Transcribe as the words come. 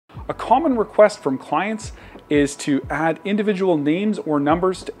A common request from clients is to add individual names or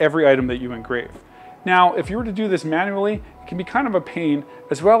numbers to every item that you engrave. Now, if you were to do this manually, it can be kind of a pain,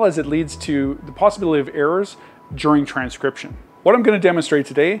 as well as it leads to the possibility of errors during transcription. What I'm going to demonstrate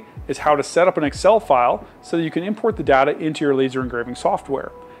today is how to set up an Excel file so that you can import the data into your laser engraving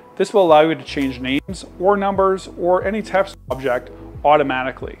software. This will allow you to change names or numbers or any text object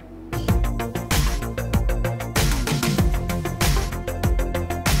automatically.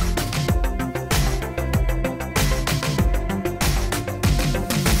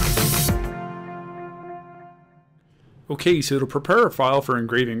 Okay, so to prepare a file for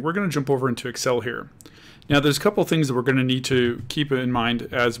engraving, we're going to jump over into Excel here. Now there's a couple of things that we're going to need to keep in mind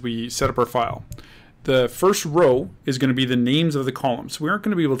as we set up our file. The first row is going to be the names of the columns. We aren't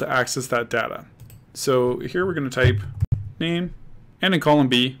going to be able to access that data. So here we're going to type name, and in column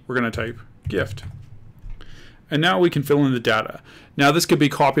B, we're going to type gift. And now we can fill in the data. Now this could be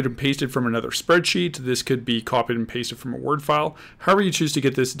copied and pasted from another spreadsheet. This could be copied and pasted from a Word file. However you choose to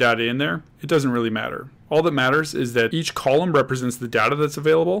get this data in there, it doesn't really matter. All that matters is that each column represents the data that's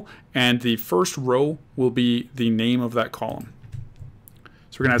available, and the first row will be the name of that column.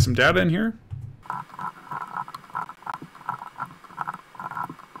 So we're going to add some data in here.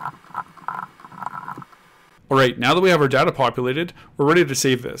 All right, now that we have our data populated, we're ready to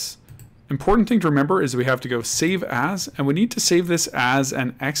save this. Important thing to remember is we have to go save as, and we need to save this as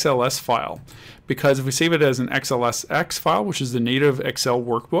an XLS file, because if we save it as an XLSX file, which is the native Excel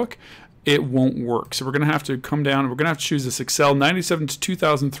workbook, it won't work. So we're going to have to come down and we're going to have to choose this Excel 97 to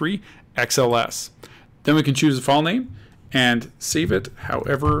 2003 XLS. Then we can choose a file name and save it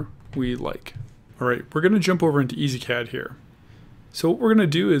however we like. All right, we're going to jump over into Ezcad here. So what we're going to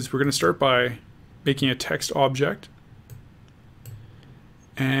do is we're going to start by making a text object.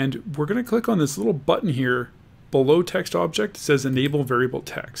 And we're going to click on this little button here below text object. It says enable variable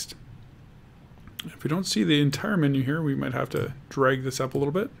text. If we don't see the entire menu here, we might have to drag this up a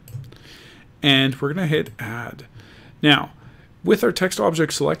little bit. And we're going to hit add. Now, with our text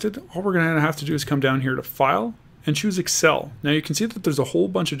object selected, all we're going to have to do is come down here to file and choose Excel. Now you can see that there's a whole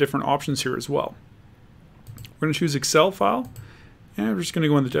bunch of different options here as well. We're going to choose Excel file, and we're just going to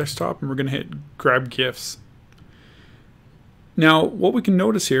go on the desktop and we're going to hit grab GIFs. Now, what we can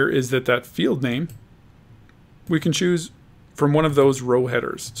notice here is that field name, we can choose from one of those row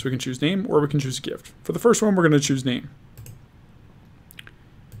headers. So we can choose name or we can choose gift. For the first one, we're going to choose name.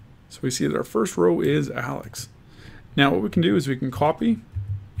 So we see that our first row is Alex. Now what we can do is we can copy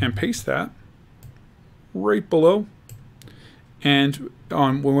and paste that right below. And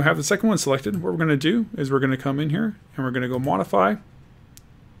when we have the second one selected, what we're going to do is we're going to come in here and we're going to go modify.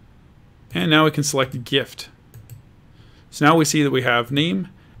 And now we can select gift. So now we see that we have name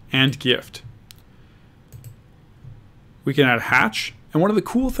and gift. We can add a hatch. And one of the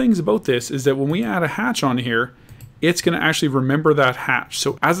cool things about this is that when we add a hatch on here, it's going to actually remember that hatch.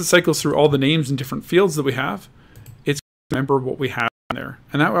 So as it cycles through all the names and different fields that we have, it's going to remember what we have in there.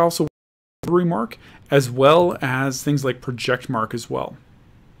 And that will also mark as well as things like project mark as well.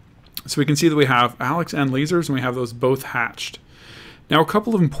 So we can see that we have Alex and lasers, and we have those both hatched. Now a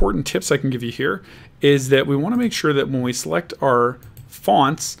couple of important tips I can give you here is that we want to make sure that when we select our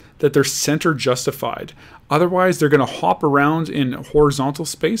fonts that they're center justified. Otherwise they're going to hop around in horizontal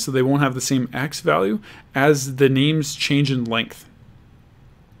space, so they won't have the same X value as the names change in length.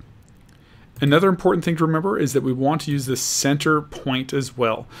 Another important thing to remember is that we want to use the center point as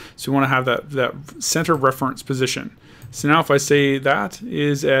well. So we want to have that center reference position. So now if I say that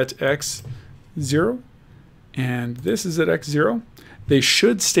is at X0 and this is at X0, they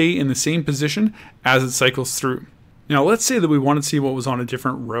should stay in the same position as it cycles through. Now let's say that we want to see what was on a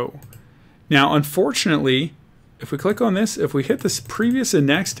different row. Now unfortunately, if we click on this, if we hit this previous and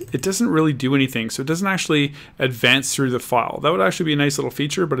next, it doesn't really do anything. So it doesn't actually advance through the file. That would actually be a nice little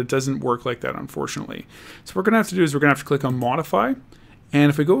feature, but it doesn't work like that, unfortunately. So what we're going to have to do is we're going to have to click on modify. And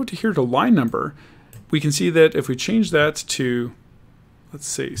if we go to here to line number, we can see that if we change that to, let's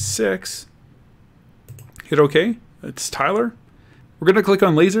say 6, hit OK, it's Tyler. We're going to click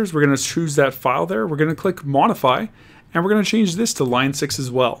on lasers. We're going to choose that file there. We're going to click modify, and we're going to change this to line 6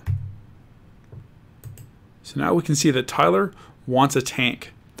 as well. So now we can see that Tyler wants a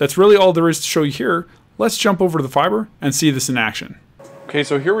tank. That's really all there is to show you here. Let's jump over to the fiber and see this in action. Okay,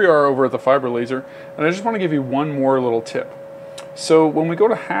 so here we are over at the fiber laser, and I just want to give you one more little tip. So when we go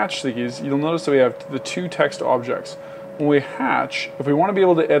to hatch these, you'll notice that we have the two text objects. When we hatch, if we want to be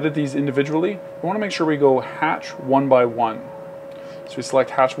able to edit these individually, we want to make sure we go hatch one by one. So we select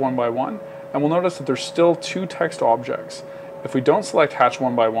hatch one by one, and we'll notice that there's still two text objects. If we don't select hatch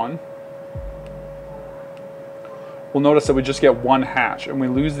one by one, we'll notice that we just get one hatch and we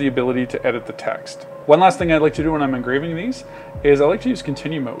lose the ability to edit the text. One last thing I'd like to do when I'm engraving these is I like to use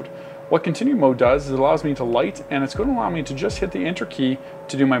continue mode. What continue mode does is it allows me to light, and it's going to allow me to just hit the enter key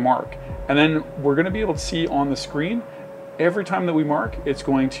to do my mark. And then we're going to be able to see on the screen, every time that we mark, it's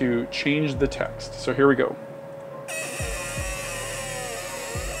going to change the text. So here we go.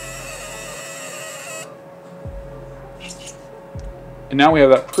 And now we have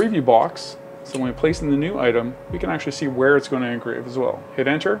that preview box, so when we place in the new item, we can actually see where it's going to engrave as well. Hit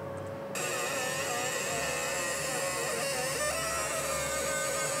enter.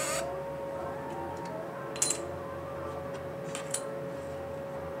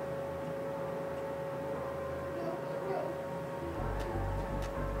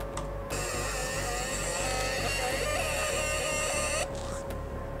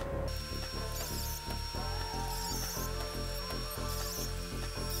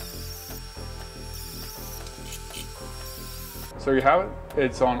 So there you have it.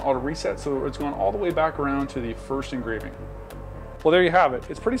 It's on auto reset, so it's going all the way back around to the first engraving. Well, there you have it.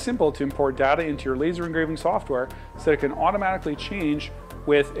 It's pretty simple to import data into your laser engraving software so that it can automatically change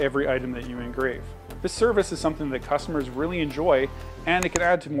with every item that you engrave. This service is something that customers really enjoy, and it can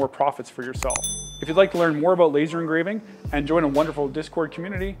add to more profits for yourself. If you'd like to learn more about laser engraving and join a wonderful Discord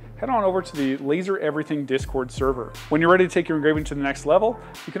community, head on over to the Laser Everything Discord server. When you're ready to take your engraving to the next level,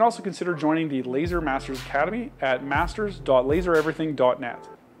 you can also consider joining the Laser Masters Academy at masters.lasereverything.net.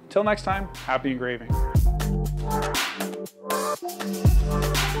 Till next time, happy engraving.